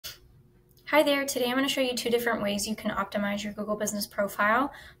Hi there, today I'm going to show you two different ways you can optimize your Google Business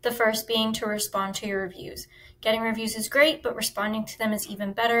Profile. The first being to respond to your reviews. Getting reviews is great, but responding to them is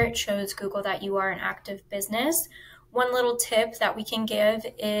even better. It shows Google that you are an active business. One little tip that we can give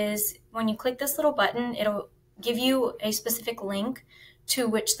is when you click this little button, it'll give you a specific link to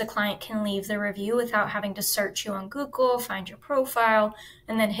which the client can leave the review without having to search you on Google, find your profile,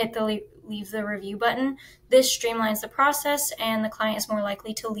 and then hit the leave the review button. This streamlines the process and the client is more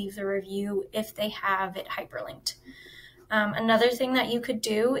likely to leave the review if they have it hyperlinked. Another thing that you could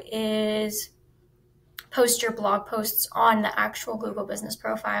do is post your blog posts on the actual Google Business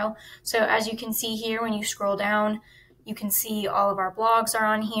Profile. So as you can see here, when you scroll down, you can see all of our blogs are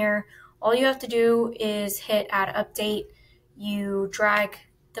on here. All you have to do is hit add update. You drag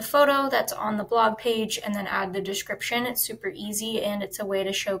the photo that's on the blog page and then add the description. It's super easy and it's a way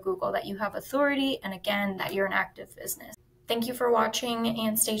to show Google that you have authority and again, that you're an active business. Thank you for watching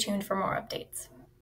and stay tuned for more updates.